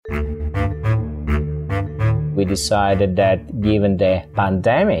we decided that given the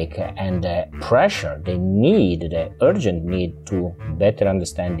pandemic and the pressure, the urgent need to better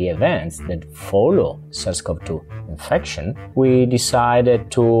understand the events that follow SARS-CoV-2 infection, we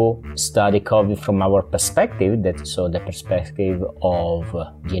decided to study COVID from our perspective, the perspective of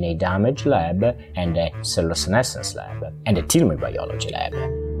DNA damage lab and the cellular senescence lab and the telomere biology lab.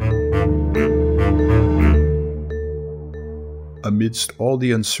 Amidst all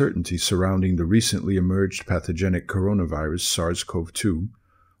the uncertainty surrounding the recently emerged pathogenic coronavirus SARS-CoV-2,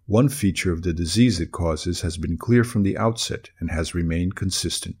 one feature of the disease it causes has been clear from the outset and has remained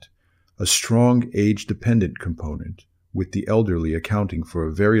consistent: a strong age-dependent component, with the elderly accounting for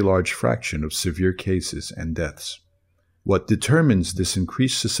a very large fraction of severe cases and deaths. What determines this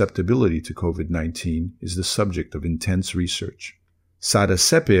increased susceptibility to COVID-19 is the subject of intense research. Sara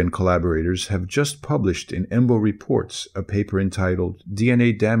Sepe and collaborators have just published in EMBO Reports a paper entitled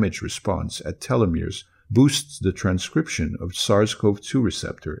DNA Damage Response at Telomeres Boosts the Transcription of SARS-CoV-2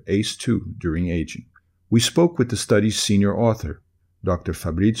 Receptor ACE2 During Aging. We spoke with the study's senior author, Dr.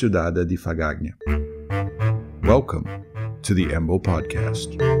 Fabrizio D'Adda di Fagagna. Welcome to the EMBO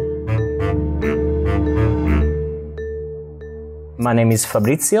Podcast. My name is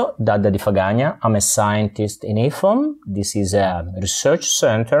Fabrizio D'Adda di Fagagna. I'm a scientist in IFOM. This is a research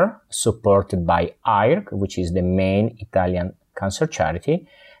center supported by IRC, which is the main Italian cancer charity.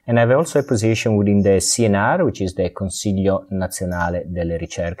 And I have also a position within the CNR, which is the Consiglio Nazionale delle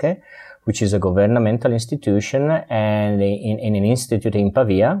Ricerche, which is a governmental institution, and in an institute in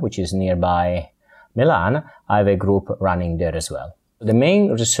Pavia, which is nearby Milan. I have a group running there as well. The main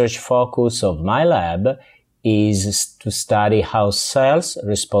research focus of my lab is to study how cells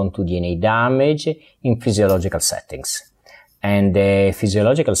respond to DNA damage in physiological settings. And the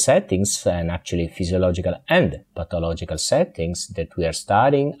physiological settings, and actually physiological and pathological settings that we are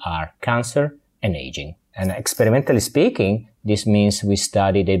studying, are cancer and aging. And experimentally speaking, this means we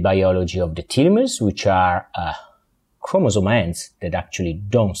study the biology of the telomeres, which are chromosome ends that actually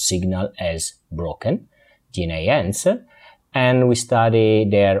don't signal as broken DNA ends, and we study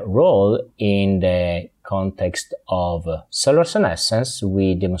their role in the context of cellular senescence.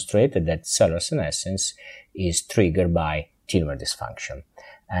 We demonstrated that cellular senescence is triggered by telomere dysfunction,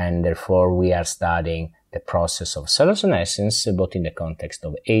 and therefore we are studying the process of cellular senescence both in the context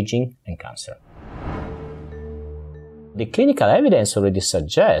of aging and cancer. The clinical evidence already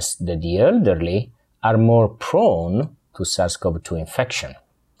suggests that the elderly are more prone to SARS-CoV-2 infection,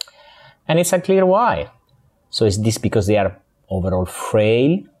 and it's unclear why. So is this because they are overall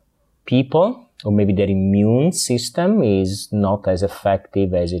frail people, or maybe their immune system is not as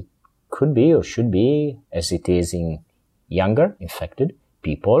effective as it could be or should be as it is in younger infected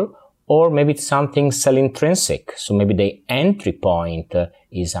people? Or maybe it's something cell intrinsic, so maybe the entry point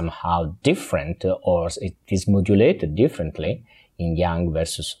is somehow different, or it is modulated differently in young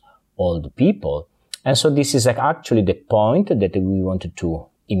versus old people. And so this is actually the point that we wanted to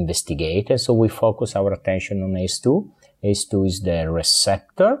investigate, and so we focus our attention on ACE2. ACE2 is the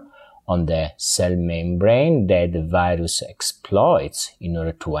receptor on the cell membrane that the virus exploits in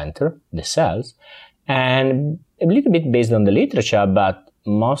order to enter the cells, and a little bit based on the literature, but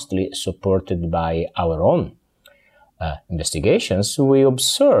mostly supported by our own investigations, we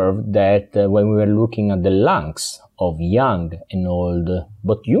observed that when we were looking at the lungs of young and old,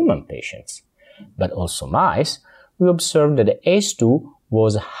 both human patients, but also mice, we observed that the ACE2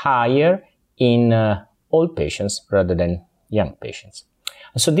 was higher in old patients rather than young patients.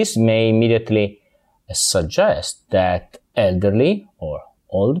 So this may immediately suggest that elderly or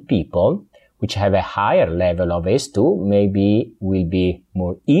old people which have a higher level of ACE2 maybe will be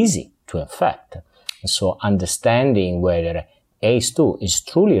more easy to infect. And so understanding whether ACE2 is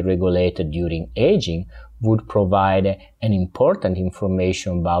truly regulated during aging would provide an important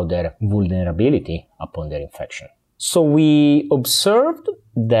information about their vulnerability upon their infection. So we observed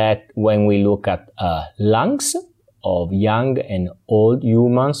that when we look at lungs of young and old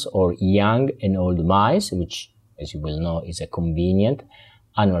humans or young and old mice, which, as you will know, is a convenient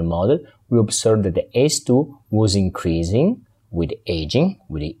animal model, we observed that the ACE2 was increasing with aging,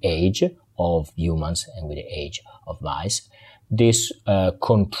 with the age of humans and with the age of mice. This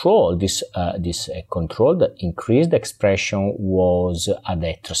controlled increased expression was at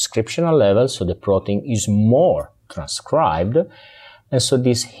the transcriptional level, so the protein is more transcribed, and so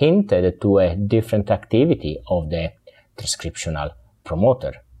this hinted to a different activity of the transcriptional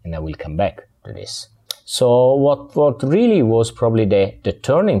promoter, and I will come back to this. So what really was probably the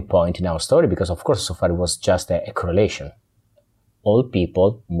turning point in our story, because of course so far it was just a correlation. Old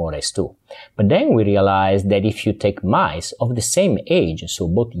people, more ACE2. But then we realized that if you take mice of the same age, so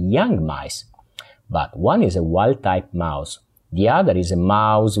both young mice But one is a wild-type mouse. The other is a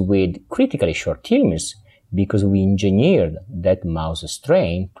mouse with critically short telomeres, because we engineered that mouse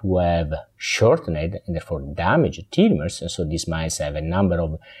strain to have shortened and therefore damaged telomeres. And so these mice have a number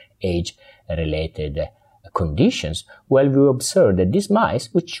of age-related conditions. Well, we observed that these mice,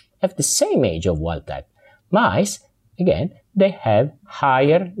 which have the same age of wild-type mice, again, they have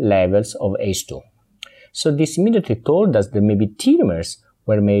higher levels of ACE2. So this immediately told us that maybe telomeres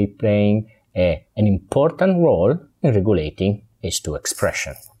were maybe playing an important role in regulating ACE2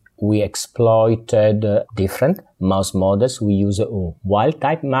 expression. We exploited different mouse models. We used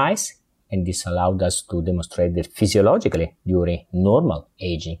wild-type mice, and this allowed us to demonstrate that physiologically, during normal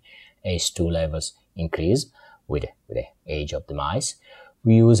aging, ACE2 levels increase with the age of the mice.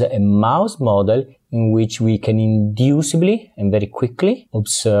 We use a mouse model in which we can inducibly and very quickly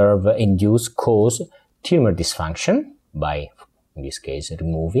cause telomere dysfunction by, in this case,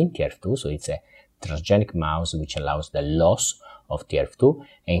 removing TRF2. So it's a transgenic mouse which allows the loss of TRF2.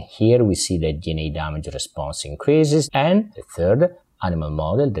 And here we see the DNA damage response increases. And the third animal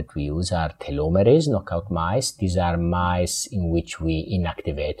model that we use are telomerase knockout mice. These are mice in which we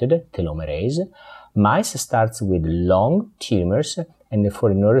inactivated telomerase. Mice starts with long telomeres, and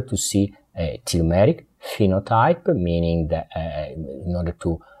therefore in order to see a telomeric phenotype, meaning that in order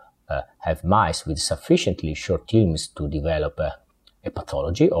to have mice with sufficiently short telomeres to develop a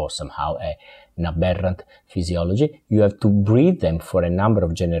pathology or somehow an aberrant physiology, you have to breed them for a number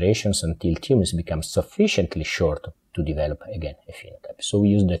of generations until telomeres become sufficiently short to develop again a phenotype. So we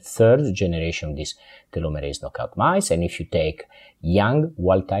use the third generation of these telomerase knockout mice, and if you take young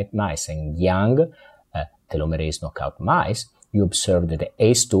wild-type mice and young telomerase knockout mice, you observe that the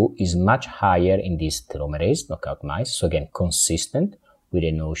ACE2 is much higher in these telomerase knockout mice. So again, consistent with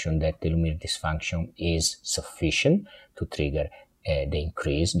the notion that telomere dysfunction is sufficient to trigger the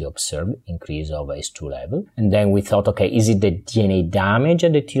observed increase of ACE2 level. And then we thought, okay, is it the DNA damage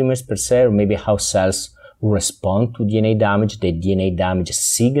at the telomeres per se, or maybe how cells respond to DNA damage, the DNA damage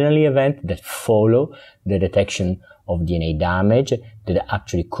signaling event that follow the detection of DNA damage that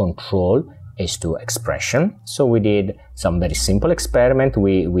actually control ACE2 expression. So we did some very simple experiment.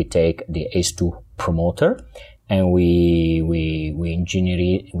 We take the ACE2 promoter and we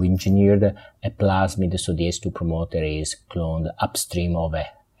engineered a plasmid, so the ACE2 promoter is cloned upstream of a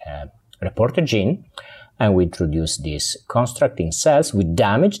reporter gene, and we introduced this construct in cells. We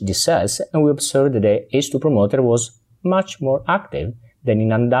damaged the cells, and we observed that the ACE2 promoter was much more active than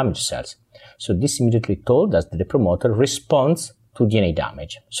in undamaged cells. So this immediately told us that the promoter responds to DNA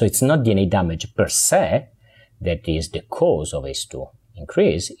damage. So it's not DNA damage per se that is the cause of ACE2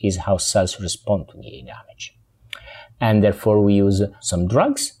 increase, is how cells respond to DNA damage. And therefore we use some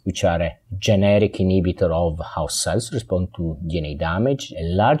drugs, which are a generic inhibitor of how cells respond to DNA damage. A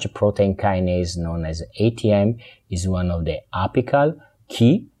large protein kinase known as ATM is one of the apical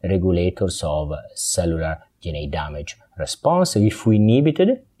key regulators of cellular DNA damage response. If we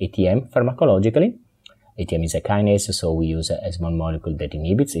inhibited ATM pharmacologically, ATM is a kinase, so we use a small molecule that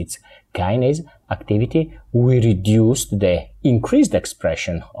inhibits its kinase activity. We reduced the increased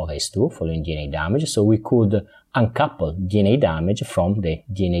expression of ACE2 following DNA damage, so we could uncouple DNA damage from the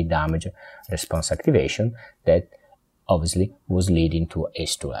DNA damage response activation that obviously was leading to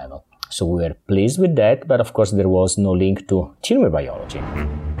ACE2 level. So we were pleased with that, but of course there was no link to telomere biology.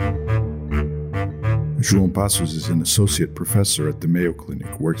 João Passos is an associate professor at the Mayo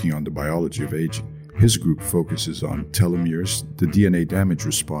Clinic working on the biology of aging. His group focuses on telomeres, the DNA damage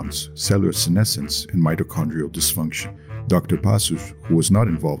response, cellular senescence, and mitochondrial dysfunction. Dr. Passos, who was not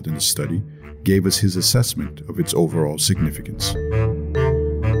involved in the study, gave us his assessment of its overall significance.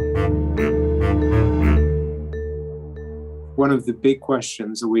 One of the big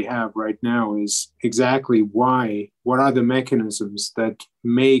questions that we have right now is exactly what are the mechanisms that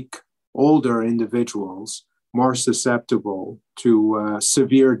make older individuals more susceptible to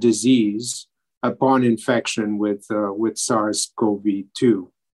severe disease upon infection with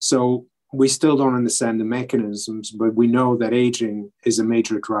SARS-CoV-2. So we still don't understand the mechanisms, but we know that aging is a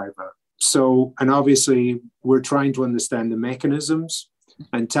major driver. So, and obviously we're trying to understand the mechanisms,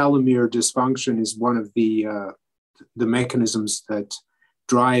 and telomere dysfunction is one of the mechanisms that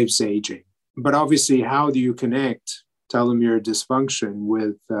drives aging. But obviously, how do you connect telomere dysfunction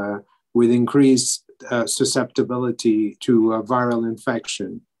with increased susceptibility to viral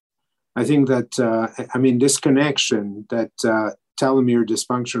infection? I think that, this connection that telomere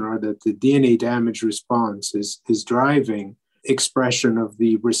dysfunction, or that the DNA damage response is driving expression of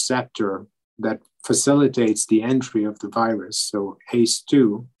the receptor that facilitates the entry of the virus. So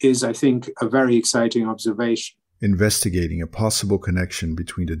ACE2 is, I think, a very exciting observation. Investigating a possible connection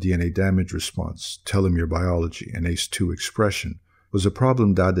between the DNA damage response, telomere biology, and ACE2 expression was a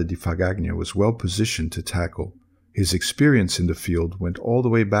problem Dada di Fagagna was well positioned to tackle. His experience in the field went all the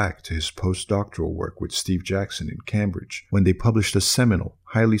way back to his postdoctoral work with Steve Jackson in Cambridge, when they published a seminal,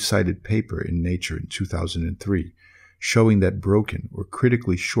 highly cited paper in Nature in 2003, showing that broken or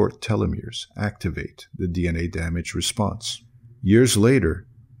critically short telomeres activate the DNA damage response. Years later,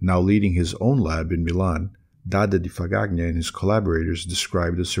 now leading his own lab in Milan, Dada di Fagagna and his collaborators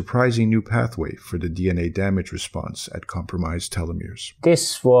described a surprising new pathway for the DNA damage response at compromised telomeres.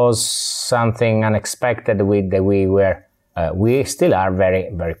 This was something unexpected we still are very,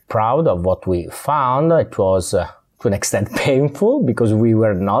 very proud of what we found. It was to an extent painful because we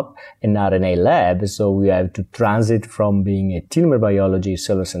were not an RNA lab, so we have to transit from being a telomere biology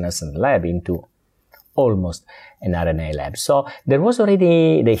cellular senescence lab into almost an RNA lab. So there was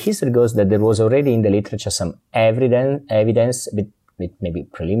already, the history goes that there was already in the literature some evidence with maybe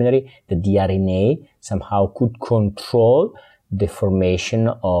preliminary, that the RNA somehow could control the formation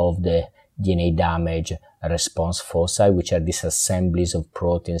of the DNA damage response foci, which are these assemblies of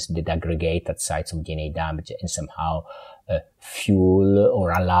proteins that aggregate at sites of DNA damage and somehow fuel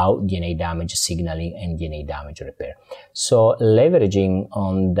or allow DNA damage signaling and DNA damage repair. So leveraging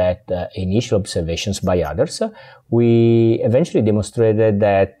on that initial observations by others, we eventually demonstrated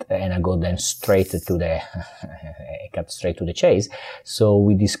that, and I go then straight to the, I cut straight to the chase. So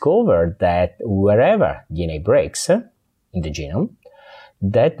we discovered that wherever DNA breaks in the genome,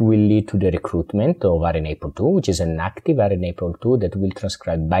 that will lead to the recruitment of RNA-POL2, which is an active RNA-POL2 that will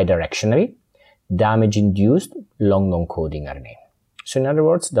transcribe bidirectionally damage-induced long non-coding RNA. So in other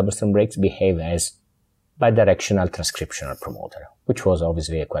words, double-strand breaks behave as bidirectional transcriptional promoter, which was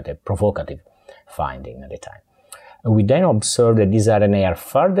obviously quite a provocative finding at the time. We then observed that these RNA are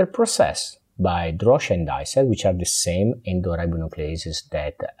further processed by Drosha and Dicer, which are the same endoribonucleases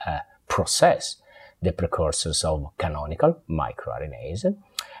that process the precursors of canonical microRNAs.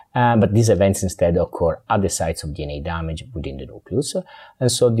 But these events instead occur at the sites of DNA damage within the nucleus.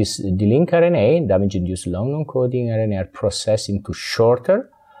 And so this D-link RNA, damage-induced long non-coding RNA, are processed into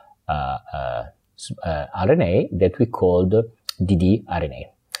shorter RNA that we called ddRNA.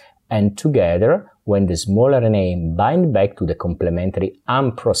 And together, when the small RNA bind back to the complementary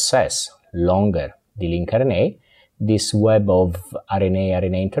unprocessed longer D-link RNA, this web of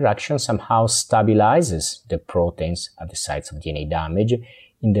RNA-RNA interaction somehow stabilizes the proteins at the sites of DNA damage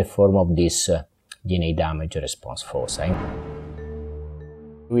in the form of this DNA damage response foci.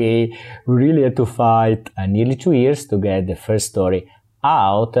 We really had to fight nearly 2 years to get the first story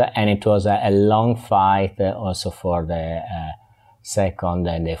out, and it was a long fight also for the second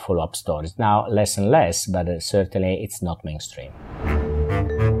and the follow-up stories. Now, less and less, but certainly it's not mainstream.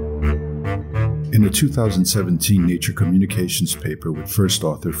 In a 2017 Nature Communications paper with first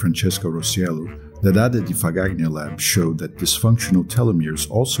author Francesco Rossiello, the Dada di Fagagna lab showed that dysfunctional telomeres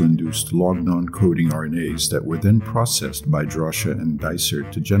also induced long non-coding RNAs that were then processed by Drosha and Dicer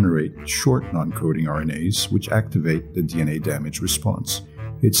to generate short non-coding RNAs, which activate the DNA damage response.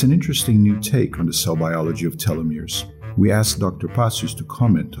 It's an interesting new take on the cell biology of telomeres. We asked Dr. Passus to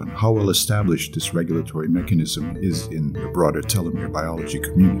comment on how well established this regulatory mechanism is in the broader telomere biology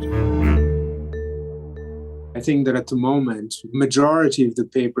community. I think that at the moment, majority of the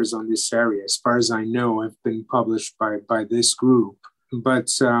papers on this area, as far as I know, have been published by this group. But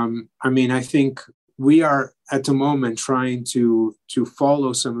I think we are at the moment trying to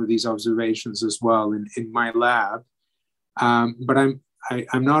follow some of these observations as well in my lab. But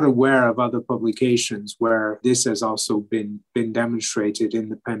I'm not aware of other publications where this has also been demonstrated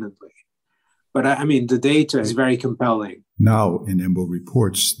independently. But the data is very compelling. Now, in EMBO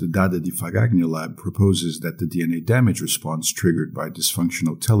reports, the Dada di Fagagna lab proposes that the DNA damage response triggered by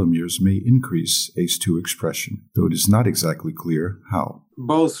dysfunctional telomeres may increase ACE2 expression, though it is not exactly clear how.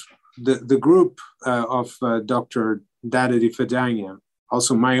 Both the group of Dr. Dada di Fagagna,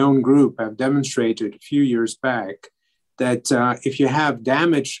 also my own group, have demonstrated a few years back that if you have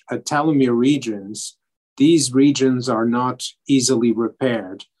damage at telomere regions, these regions are not easily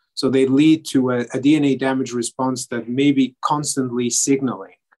repaired. So they lead to a DNA damage response that may be constantly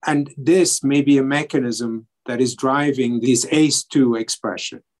signaling. And this may be a mechanism that is driving this ACE2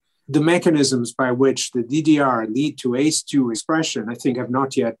 expression. The mechanisms by which the DDR lead to ACE2 expression, I think, have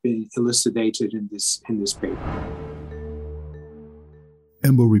not yet been elucidated in this paper.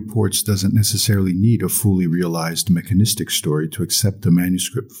 EMBO Reports doesn't necessarily need a fully realized mechanistic story to accept a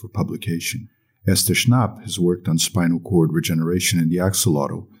manuscript for publication. Esther Schnapp has worked on spinal cord regeneration in the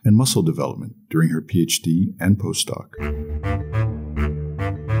axolotl and muscle development during her PhD and postdoc.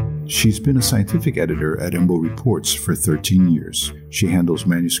 She's been a scientific editor at EMBO Reports for 13 years. She handles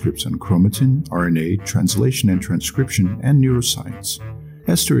manuscripts on chromatin, RNA, translation and transcription, and neuroscience.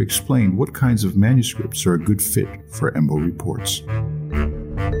 Esther explained what kinds of manuscripts are a good fit for EMBO Reports.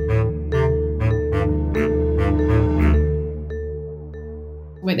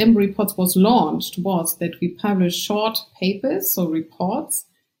 When EMBO Reports was launched was that we publish short papers, so reports,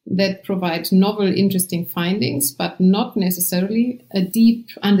 that provide novel, interesting findings, but not necessarily a deep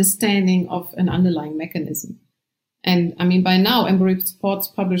understanding of an underlying mechanism. And I mean, by now, EMBO Reports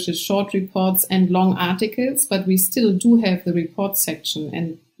publishes short reports and long articles, but we still do have the report section.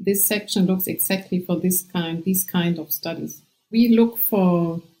 And this section looks exactly for these kind of studies. We look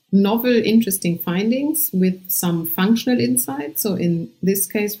for novel, interesting findings with some functional insight. So in this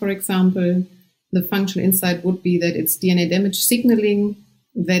case, for example, the functional insight would be that it's DNA damage signaling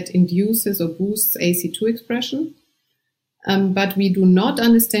that induces or boosts AC2 expression. But we do not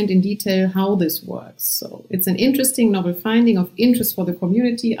understand in detail how this works. So it's an interesting novel finding of interest for the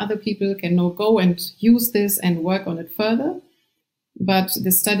community. Other people can now go and use this and work on it further. But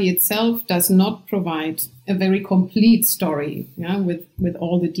the study itself does not provide a very complete story, with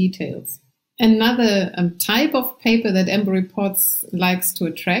all the details. Another type of paper that EMBO Reports likes to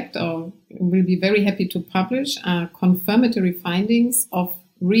attract or will be very happy to publish are confirmatory findings of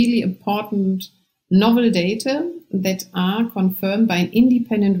really important novel data that are confirmed by an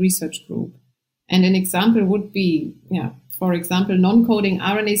independent research group. And an example would be, for example, non-coding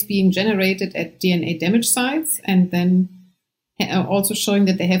RNAs being generated at DNA damage sites and then also showing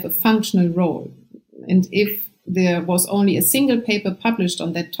that they have a functional role. And if there was only a single paper published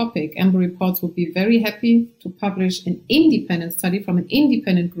on that topic, EMBO Reports would be very happy to publish an independent study from an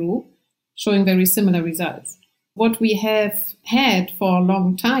independent group showing very similar results. What we have had for a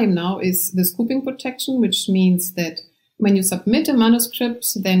long time now is the scooping protection, which means that when you submit a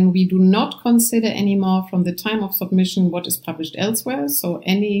manuscript, then we do not consider anymore from the time of submission what is published elsewhere. So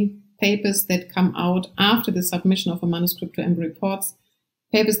any papers that come out after the submission of a manuscript to EMBO Reports,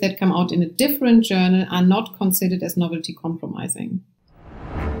 papers that come out in a different journal are not considered as novelty compromising.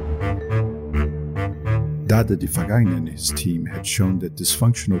 Dada Difagain and his team had shown that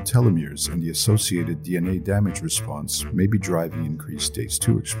dysfunctional telomeres and the associated DNA damage response may be driving increased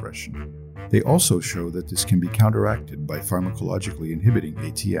ACE2 expression. They also show that this can be counteracted by pharmacologically inhibiting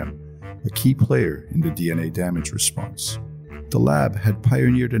ATM, a key player in the DNA damage response. The lab had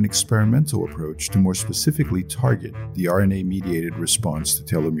pioneered an experimental approach to more specifically target the RNA-mediated response to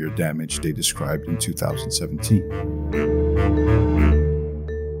telomere damage they described in 2017.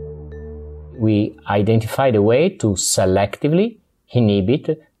 We identified a way to selectively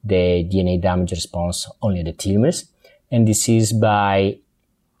inhibit the DNA damage response only at the telomeres, and this is by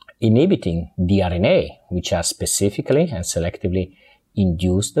inhibiting the RNA, which are specifically and selectively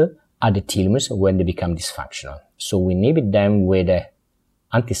induced at the telomeres when they become dysfunctional. So we inhibit them with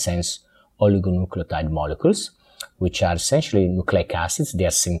antisense oligonucleotide molecules, which are essentially nucleic acids. They are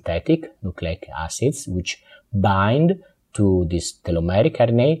synthetic nucleic acids which bind to this telomeric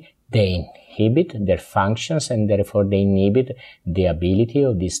RNA. They inhibit their functions and therefore they inhibit the ability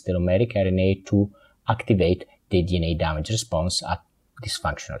of this telomeric RNA to activate the DNA damage response at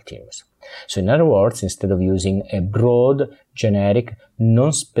dysfunctional telomeres. So in other words, instead of using a broad, generic,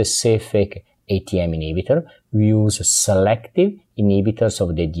 non-specific ATM inhibitor, we use selective inhibitors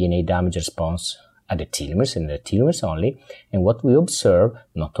of the DNA damage response at the telomeres and the telomeres only. And what we observe,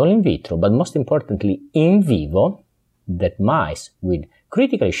 not only in vitro, but most importantly in vivo, that mice with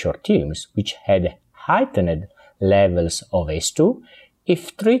critically short telomeres, which had heightened levels of ACE2,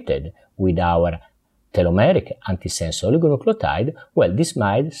 if treated with our telomeric antisense oligonucleotide, well, these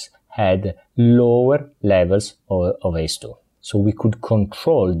mice had lower levels of ACE2. So we could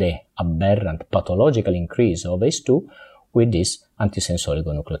control the aberrant pathological increase of ACE2 with this antisense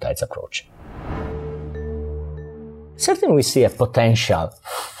oligonucleotides approach. Certainly we see a potential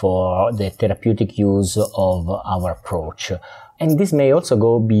for the therapeutic use of our approach. And this may also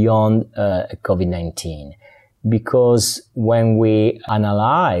go beyond COVID-19, because when we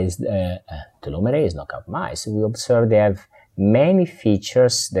analyzed telomerase knockout mice, we observed they have many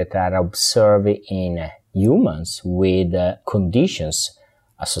features that are observed in humans with conditions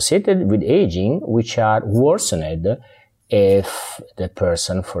associated with aging, which are worsened if the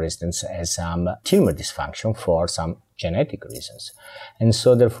person, for instance, has some telomere dysfunction for some genetic reasons. And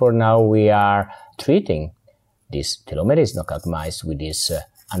so therefore now we are treating these telomerase knockout mice with this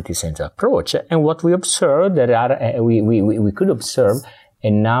antisense approach. And what we observed, we could observe a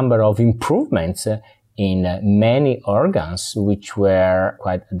number of improvements in many organs which were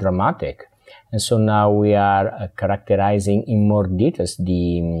quite dramatic. And so now we are characterizing in more details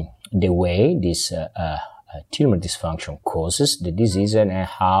the the way this telomere dysfunction causes the disease and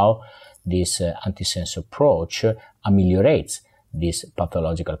how this antisense approach ameliorates these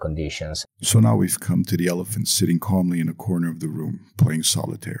pathological conditions. So now we've come to the elephant sitting calmly in a corner of the room, playing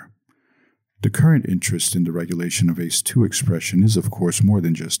solitaire. The current interest in the regulation of ACE2 expression is, of course, more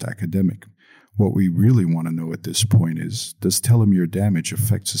than just academic. What we really want to know at this point is, does telomere damage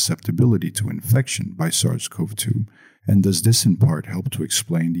affect susceptibility to infection by SARS-CoV-2? And does this in part help to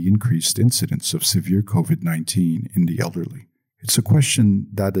explain the increased incidence of severe COVID-19 in the elderly? It's a question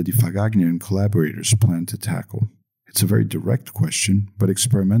that the Di Fagagna and collaborators plan to tackle. It's a very direct question, but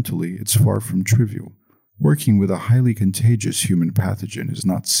experimentally it's far from trivial. Working with a highly contagious human pathogen is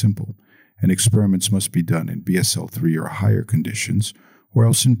not simple, and experiments must be done in BSL-3 or higher conditions, or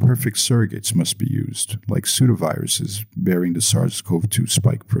else imperfect surrogates must be used, like pseudoviruses bearing the SARS-CoV-2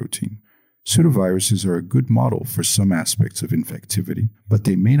 spike protein. Pseudoviruses are a good model for some aspects of infectivity, but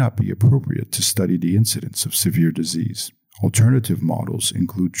they may not be appropriate to study the incidence of severe disease. Alternative models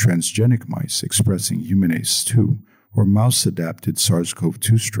include transgenic mice expressing human ACE2 or mouse-adapted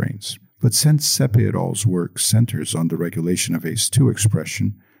SARS-CoV-2 strains. But since Sepe et al.'s work centers on the regulation of ACE2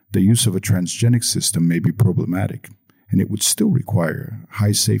 expression, the use of a transgenic system may be problematic, and it would still require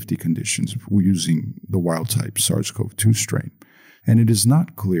high safety conditions using the wild-type SARS-CoV-2 strain. And it is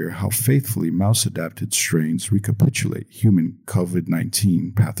not clear how faithfully mouse-adapted strains recapitulate human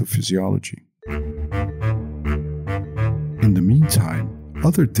COVID-19 pathophysiology. In the meantime,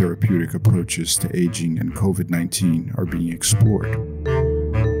 other therapeutic approaches to aging and COVID-19 are being explored.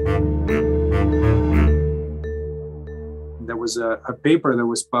 There was a paper that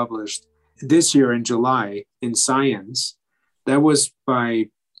was published this year in July in Science. That was by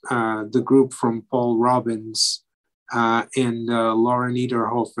the group from Paul Robbins and Laura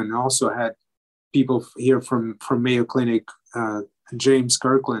Niederhoff, and also had people here from Mayo Clinic, James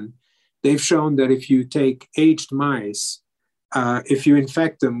Kirkland. They've shown that if you take aged mice, if you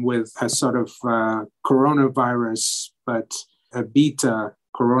infect them with a sort of coronavirus, but a beta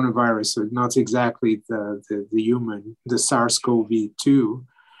coronavirus, so not exactly the human, the SARS-CoV-2,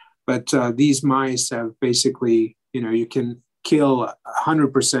 but these mice have basically, you can kill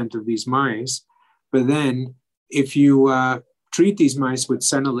 100% of these mice, but then if you treat these mice with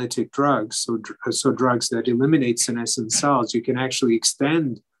senolytic drugs, so drugs that eliminate senescent cells, you can actually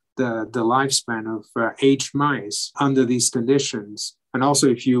extend the lifespan of aged mice under these conditions. And also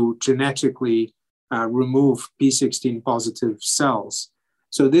if you genetically remove P16 positive cells.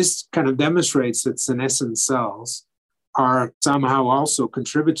 So this kind of demonstrates that senescent cells are somehow also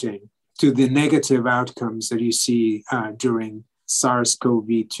contributing to the negative outcomes that you see during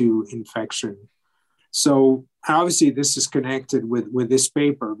SARS-CoV-2 infection. So obviously this is connected with this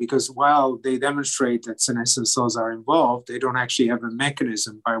paper, because while they demonstrate that senescent cells are involved, they don't actually have a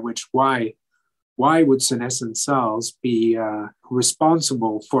mechanism by which why would senescent cells be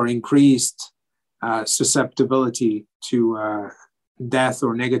responsible for increased susceptibility to death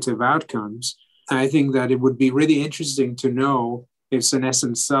or negative outcomes. I think that it would be really interesting to know if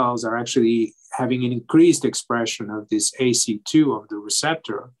senescent cells are actually having an increased expression of this AC2 of the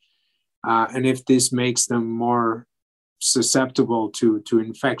receptor, and if this makes them more susceptible to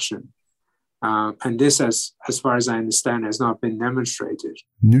infection. And this, as far as I understand, has not been demonstrated.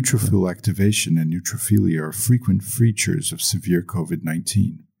 Neutrophil activation and neutrophilia are frequent features of severe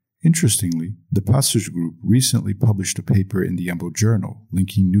COVID-19. Interestingly, the Passage Group recently published a paper in the EMBO Journal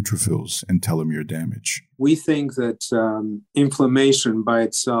linking neutrophils and telomere damage. We think that inflammation by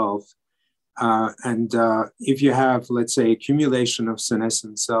itself, and if you have, let's say, accumulation of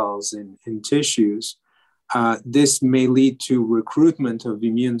senescent cells in tissues, this may lead to recruitment of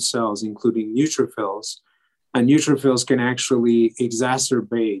immune cells, including neutrophils. And neutrophils can actually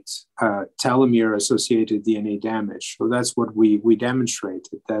exacerbate telomere-associated DNA damage. So that's what we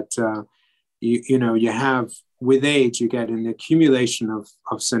demonstrated, that you have, with age, you get an accumulation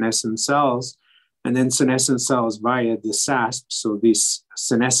of senescent cells, and then senescent cells via the SASP, so this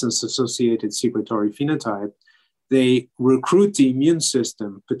senescence-associated secretory phenotype, they recruit the immune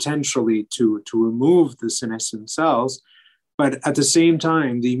system potentially to remove the senescent cells, but at the same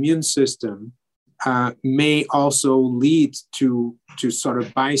time, the immune system may also lead to sort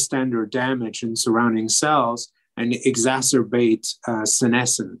of bystander damage in surrounding cells and exacerbate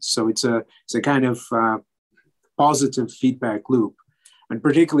senescence. So it's a kind of positive feedback loop. And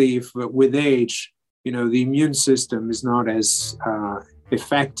particularly if with age, the immune system is not as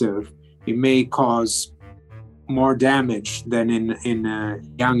effective, it may cause more damage than in a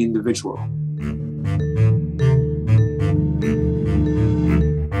young individual.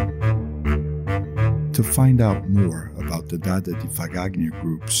 To find out more about about the Dada di Fagagna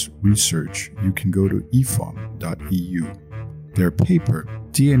group's research, you can go to efom.eu. Their paper,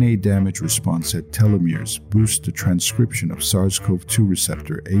 DNA damage response at telomeres boosts the transcription of SARS-CoV-2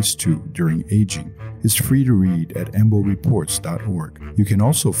 receptor ACE2 during aging, is free to read at emboreports.org. You can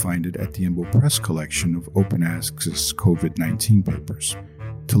also find it at the Embo Press collection of open access COVID-19 papers.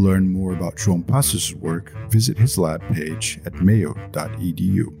 To learn more about João Passos' work, visit his lab page at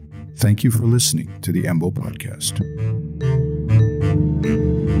mayo.edu. Thank you for listening to the Embo Podcast.